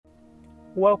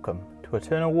Welcome to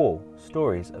Eternal Wall,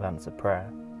 Stories of Answered Prayer.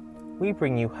 We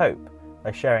bring you hope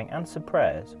by sharing answered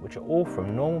prayers which are all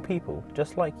from normal people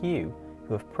just like you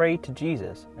who have prayed to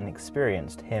Jesus and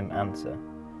experienced Him answer.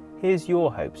 Here's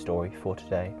your hope story for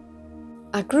today.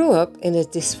 I grew up in a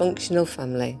dysfunctional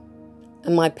family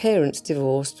and my parents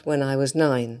divorced when I was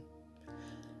 9.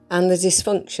 And the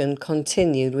dysfunction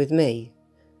continued with me,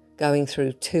 going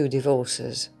through 2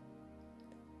 divorces.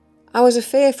 I was a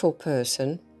fearful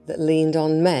person that leaned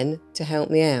on men to help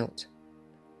me out.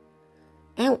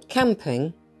 Out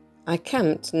camping, I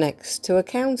camped next to a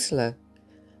counsellor,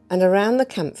 and around the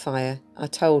campfire I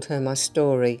told her my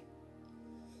story.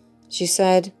 She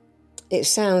said, "It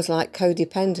sounds like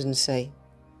codependency."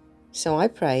 So I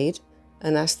prayed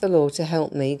and asked the Lord to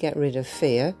help me get rid of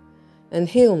fear and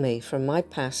heal me from my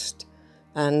past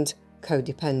and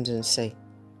codependency.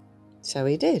 So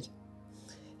He did.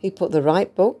 He put the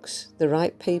right books, the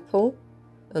right people,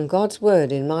 and God's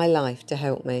word in my life to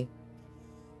help me.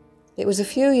 It was a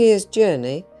few years'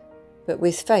 journey, but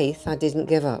with faith I didn't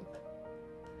give up.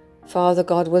 Father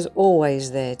God was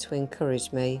always there to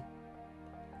encourage me.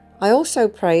 I also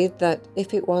prayed that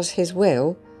if it was His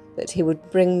will, that He would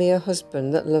bring me a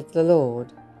husband that loved the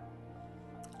Lord.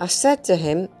 I said to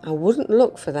Him I wouldn't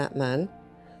look for that man,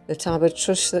 that I would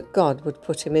trust that God would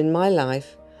put him in my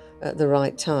life at the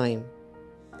right time.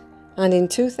 And in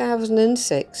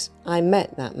 2006, I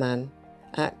met that man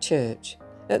at church,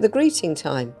 at the greeting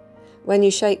time, when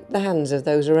you shake the hands of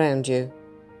those around you.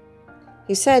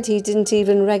 He said he didn't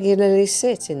even regularly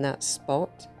sit in that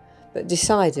spot, but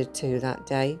decided to that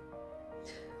day.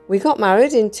 We got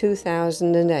married in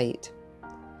 2008.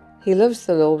 He loves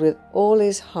the Lord with all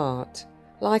his heart,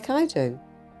 like I do.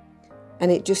 And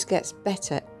it just gets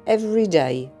better every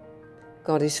day.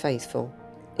 God is faithful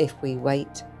if we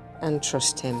wait and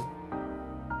trust Him.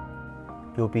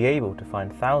 You'll be able to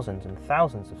find thousands and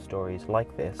thousands of stories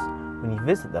like this when you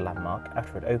visit the landmark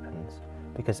after it opens,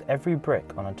 because every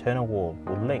brick on Eternal Wall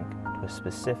will link to a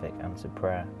specific answered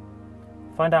prayer.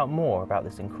 Find out more about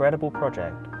this incredible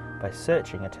project by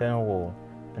searching Eternal Wall,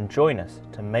 and join us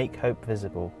to make hope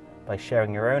visible by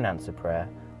sharing your own answered prayer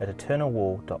at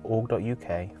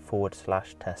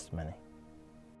eternalwall.org.uk/testimony.